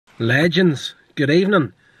Legends, good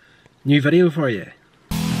evening. New video for you.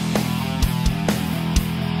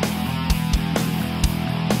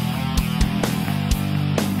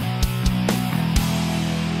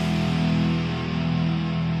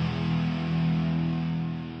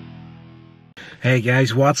 Hey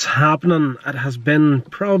guys, what's happening? It has been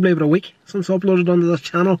probably about a week since I uploaded onto this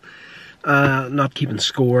channel. Not keeping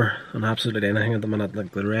score on absolutely anything at the minute,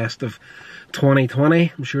 like the rest of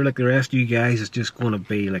 2020. I'm sure like the rest of you guys, it's just going to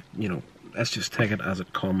be like, you know, let's just take it as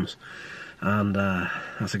it comes. And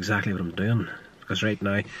that's exactly what I'm doing. Because right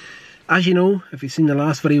now, as you know, if you've seen the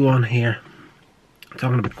last video on here,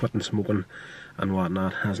 talking about quitting smoking and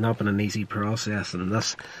whatnot, has not been an easy process. And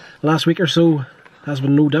this last week or so has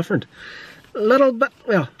been no different. A little bit,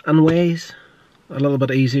 well, in ways, a little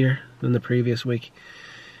bit easier than the previous week.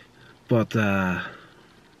 But the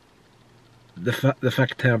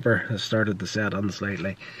thick temper has started to set in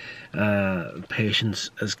slightly. Patience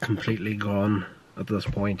is completely gone at this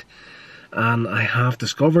point. And I have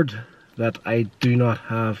discovered that I do not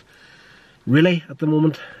have, really, at the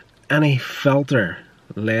moment, any filter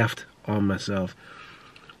left on myself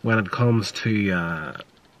when it comes to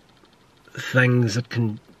things that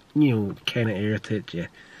can, you know, kind of irritate you.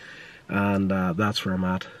 And that's where I'm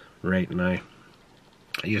at right now.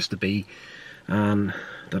 I used to be, and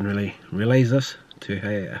didn't really realise this till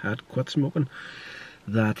I had quit smoking,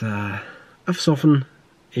 that if something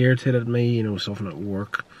irritated me, you know, something at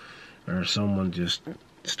work, or someone just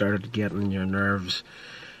started getting on your nerves,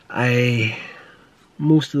 I,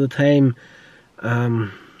 most of the time, a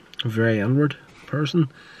very inward person.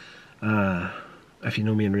 If you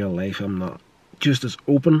know me in real life, I'm not just as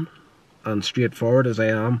open and straightforward as I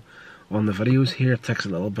am on the videos here. It takes a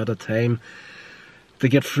little bit of time to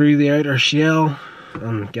get through the outer shell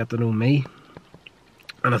and get to know me.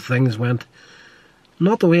 And if things went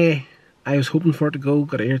not the way I was hoping for it to go,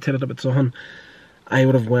 got irritated about something, I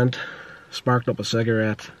would have went, sparked up a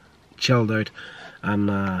cigarette, chilled out,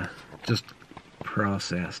 and just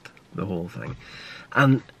processed the whole thing.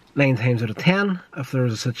 And 9 times out of 10, if there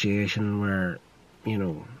was a situation where, you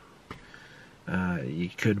know, you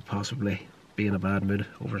could possibly be in a bad mood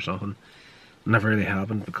over something, never really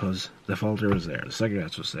happened because the filter was there, the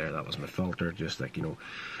cigarettes was there, that was my filter. Just like, you know,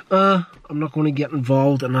 I'm not going to get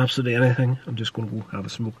involved in absolutely anything, I'm just going to go have a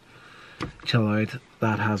smoke, chill out.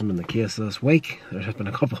 That hasn't been the case this week. There's been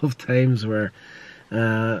a couple of times where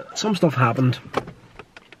some stuff happened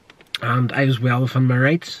and I was well within my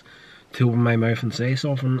rights to open my mouth and say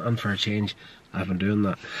something, and for a change I've been doing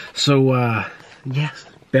that. So yes,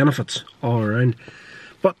 benefits all around.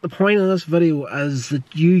 But the point of this video is that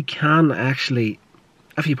you can actually,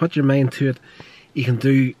 if you put your mind to it, you can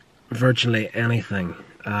do virtually anything.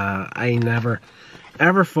 I never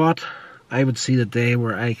ever thought I would see the day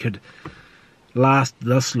where I could last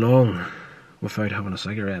this long without having a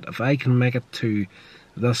cigarette. If I can make it to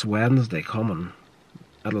this Wednesday coming,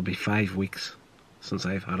 it'll be 5 weeks since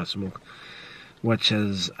I've had a smoke, which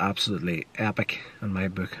is absolutely epic in my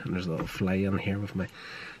book. And there's a little fly in here with me.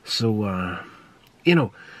 So you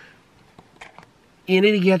know, you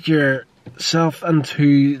need to get yourself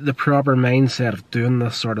into the proper mindset of doing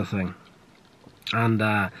this sort of thing.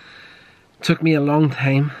 And took me a long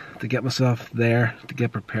time to get myself there, to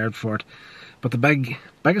get prepared for it. But the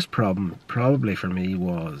biggest problem probably for me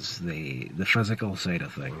was the physical side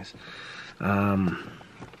of things.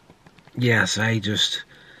 Yes, I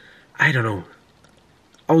don't know.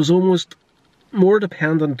 I was almost more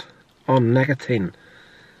dependent on nicotine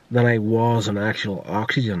than I was on actual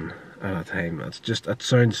oxygen at a time. It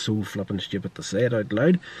sounds so flippin' stupid to say it out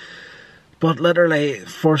loud, but literally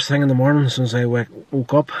first thing in the morning since I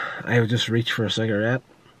woke up, I would just reach for a cigarette,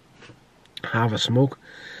 have a smoke.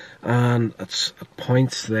 And it's at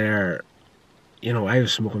points there, you know, I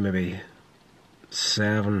was smoking maybe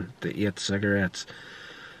 7 to 8 cigarettes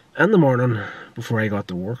in the morning before I got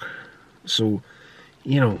to work. So,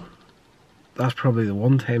 you know, that's probably the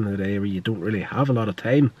one time of the day where you don't really have a lot of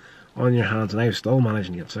time on your hands, and I was still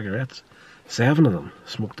managing to get cigarettes. 7 of them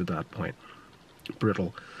smoked at that point.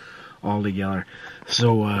 Brutal altogether.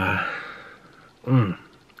 So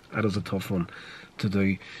that is a tough one to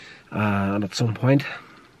do. And at some point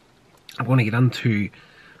I'm going to get into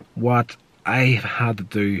what I've had to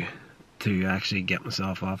do to actually get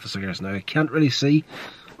myself off the cigarettes. Now I can't really see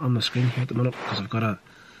on the screen here at the minute because I've got a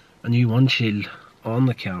new windshield on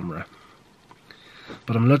the camera.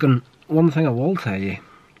 But I'm looking, one thing I will tell you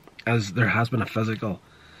is there has been a physical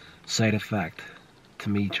side effect to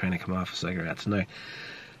me trying to come off of cigarettes. Now,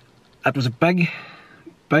 it was a big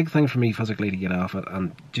thing for me physically to get off it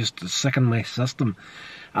and just to sicken my system.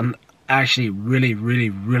 And actually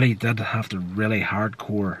really did have to really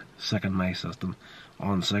hardcore sicken my system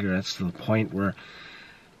on cigarettes to the point where,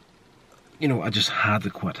 you know, I just had to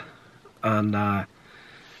quit. And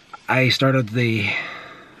I started the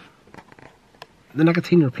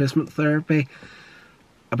nicotine replacement therapy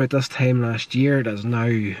about this time last year. It is now,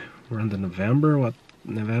 we're into November,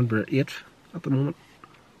 November 8th at the moment.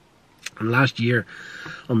 And last year,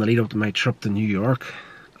 on the lead up to my trip to New York,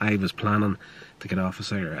 I was planning to get off of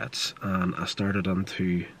cigarettes, and I started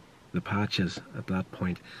into the patches at that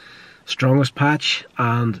point. Strongest patch,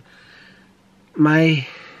 and my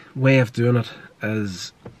way of doing it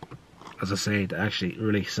is, as I say, to actually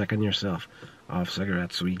really sicken yourself off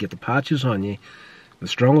cigarettes. So you get the patches on you, the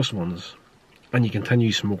strongest ones, and you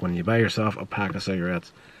continue smoking. You buy yourself a pack of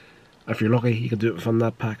cigarettes. If you're lucky, you can do it from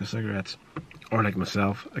that pack of cigarettes. Or like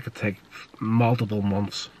myself, it could take multiple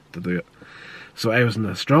months to do it. So I was in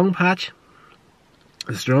the strong patch,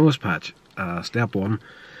 the strongest patch, step 1,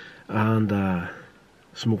 and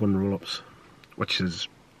smoking roll-ups, which is,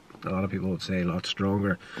 a lot of people would say, a lot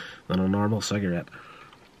stronger than a normal cigarette.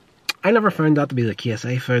 I never found that to be the case.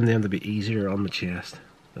 I found them to be easier on the chest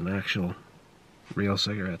than actual real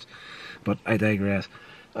cigarettes. But I digress.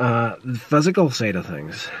 The physical side of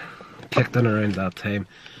things kicked in around that time.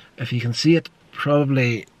 If you can see it,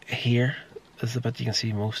 probably here is the bit you can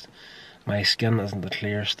see most. My skin isn't the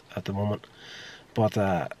clearest at the moment, but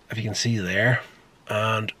if you can see there,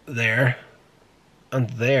 and there, and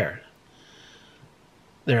there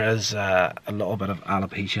is a little bit of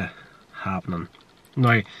alopecia happening.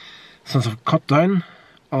 Now, since I've cut down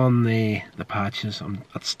on the patches, I'm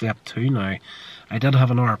at step 2 now. I did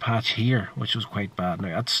have another patch here, which was quite bad.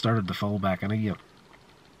 Now, it started to fall back in again.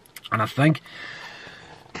 And I think,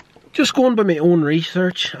 just going by my own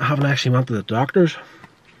research, I haven't actually went to the doctors.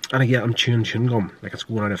 And again, I'm chewing gum, like it's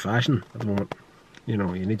going out of fashion at the moment. You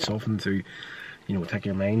know, you need something to, you know, take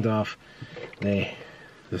your mind off the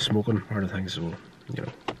smoking part of things. So, you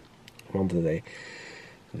know, I'm onto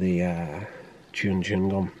the chewing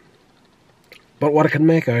gum. But what I can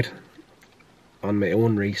make out on my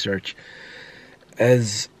own research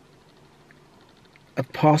is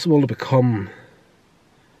it possible to become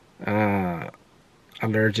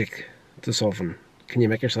allergic to something. Can you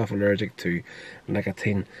make yourself allergic to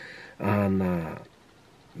nicotine? And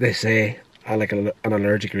they say like an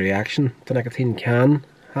allergic reaction to nicotine can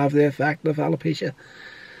have the effect of alopecia.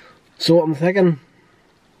 So I'm thinking,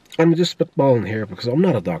 I'm just spitballing here because I'm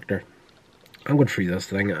not a doctor. I'm going through this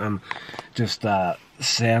thing. I'm just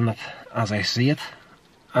saying it as I see it.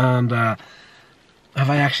 And have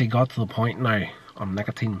I actually got to the point now on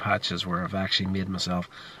nicotine patches where I've actually made myself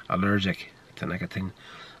allergic to nicotine?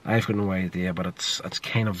 I've got no idea, but it's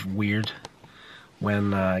kind of weird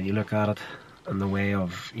when you look at it in the way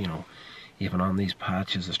of, you know, even on these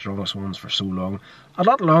patches, the strongest ones for so long, a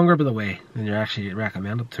lot longer by the way than you're actually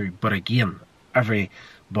recommended to. But again, every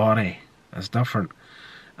body is different,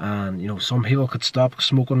 and you know, some people could stop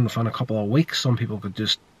smoking within a couple of weeks. Some people could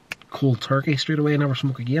just cold turkey straight away and never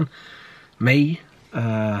smoke again. Me,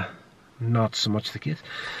 not so much the case.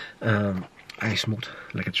 I smoked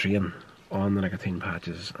like a train on the nicotine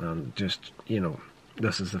patches, and just, you know,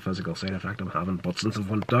 this is the physical side effect I'm having. But since I've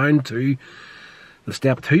went down to the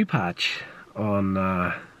step 2 patch on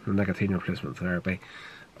the nicotine replacement therapy,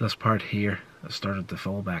 this part here has started to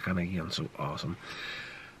fall back in again. So awesome.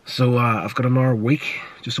 So I've got another week,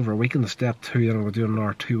 just over a week in the step 2, then I'm going to do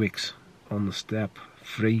another 2 weeks on the step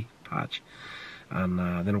 3 patch, and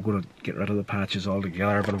then I'm going to get rid of the patches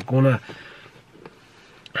altogether. But I'm going to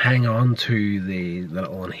hang on to the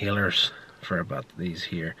little inhalers for a bit. These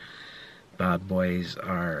here bad boys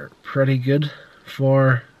are pretty good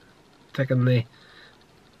for taking the,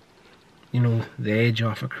 you know, the edge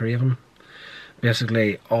off a craving.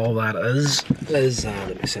 Basically all that is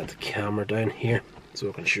let me set the camera down here so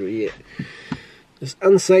I can show you. Just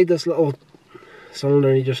inside this little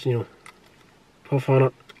cylinder, you just, you know, puff on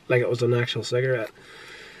it like it was an actual cigarette.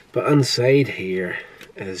 But inside here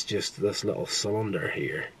is just this little cylinder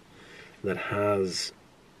here that has,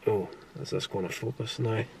 oh, is this going to focus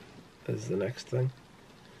now? Is the next thing.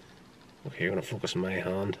 Okay, you're going to focus my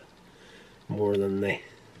hand more than the,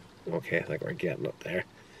 okay, I think we're getting it there.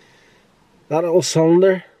 That little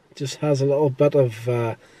cylinder just has a little bit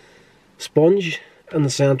of sponge in the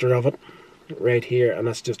centre of it, right here, and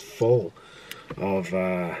it's just full of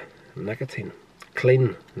nicotine,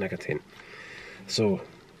 clean nicotine. So,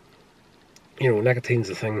 you know, nicotine's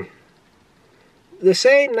the thing. They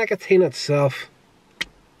say nicotine itself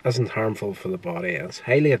isn't harmful for the body. It's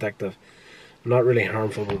highly addictive, not really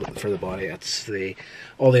harmful for the body. It's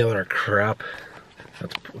all the other crap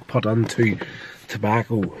that's put into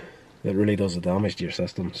tobacco that really does the damage to your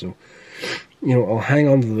system. So, you know, I'll hang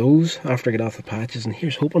on to those after I get off the patches, and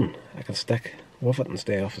here's hoping I can stick with it and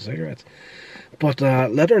stay off the cigarettes. But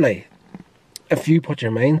literally, if you put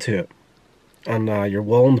your mind to it, and you're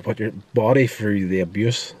willing to put your body through the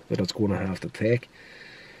abuse that it's going to have to take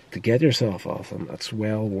to get yourself off them, it's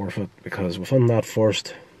well worth it, because within that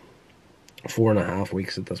first 4.5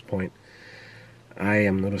 weeks at this point, I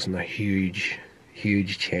am noticing a huge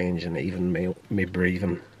change in even me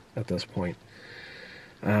breathing at this point.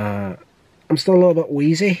 I'm still a little bit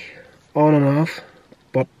wheezy on and off,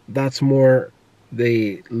 but that's more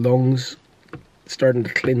the lungs starting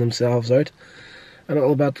to clean themselves out a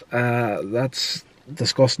little bit. That's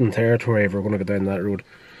disgusting territory if we're going to go down that road.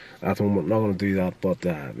 At the moment, I'm not going to do that, but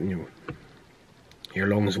you know, your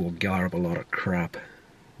lungs will gather up a lot of crap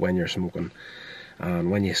when you're smoking,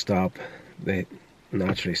 and when you stop, they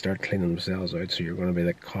naturally start cleaning themselves out, so you're going to be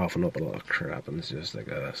like coughing up a lot of crap, and it's just like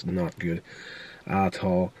it's not good at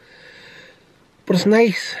all. But it's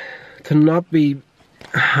nice to not be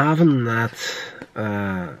having that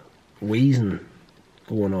wheezing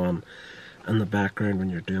going on in the background when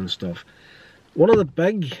you're doing stuff. One of the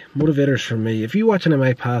big motivators for me, if you watch any of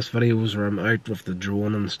my past videos where I'm out with the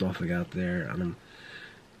drone and stuff like that there, and I'm,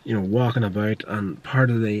 you know, walking about, and part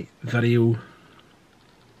of the video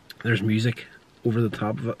there's music over the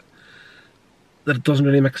top of it, that it doesn't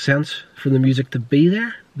really make sense for the music to be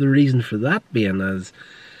there. The reason for that being is,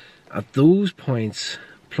 at those points,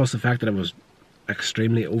 plus the fact that I was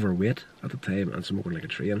extremely overweight at the time and smoking like a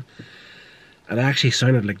train, it actually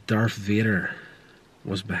sounded like Darth Vader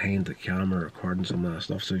was behind the camera recording some of that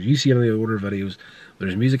stuff. So if you see any of the older videos,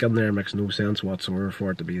 there's music in there, it makes no sense whatsoever for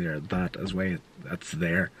it to be there. That is why it's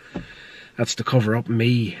there. That's to cover up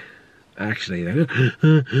me actually like,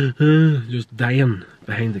 just dying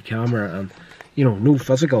behind the camera, and you know, no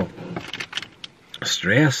physical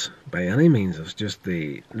stress by any means. It's just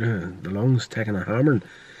the lungs taking a hammering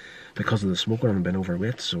because of the smoking and being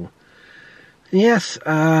overweight. So yes,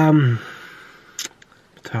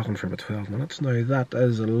 talking for about 12 minutes now. That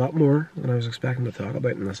is a lot more than I was expecting to talk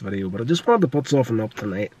about in this video, but I just wanted to put something up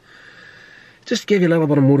tonight just to give you a little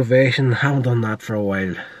bit of motivation. Haven't done that for a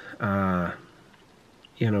while.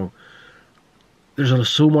 You know, there's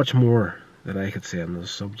so much more that I could say on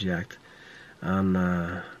this subject, and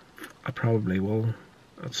I probably will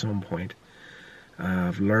at some point.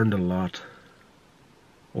 I've learned a lot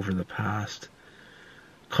over the past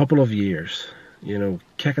couple of years. You know,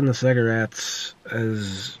 kicking the cigarettes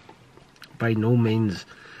is by no means,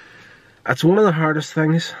 it's one of the hardest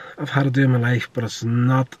things I've had to do in my life, but it's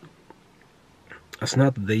not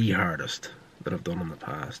the hardest that I've done in the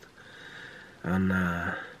past. And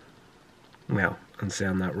well, I'm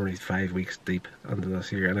saying that we're only 5 weeks deep into this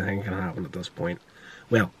here. Anything can happen at this point.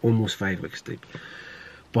 Well, almost 5 weeks deep.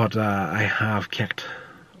 But I have kicked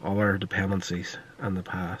other dependencies in the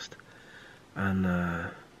past, and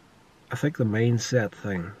I think the mindset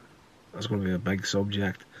thing is going to be a big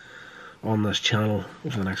subject on this channel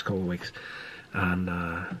over the next couple of weeks, and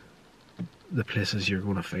the places you're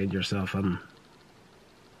going to find yourself in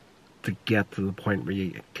to get to the point where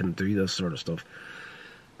you can do this sort of stuff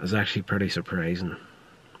is actually pretty surprising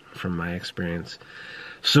from my experience.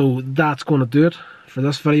 So that's going to do it for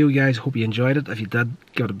this video, guys. Hope you enjoyed it. If you did,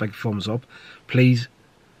 give it a big thumbs up. Please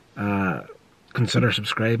consider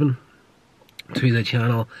subscribing to the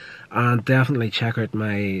channel, and definitely check out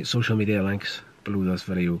my social media links below this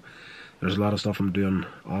video. There's a lot of stuff I'm doing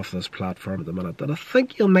off this platform at the minute that I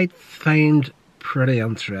think you might find pretty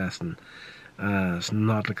interesting. It's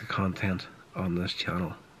not like the content on this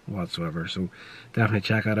channel whatsoever, so definitely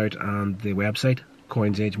check that out, and the website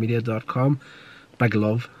coinsagemedia.com. Big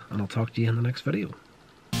love, and I'll talk to you in the next video.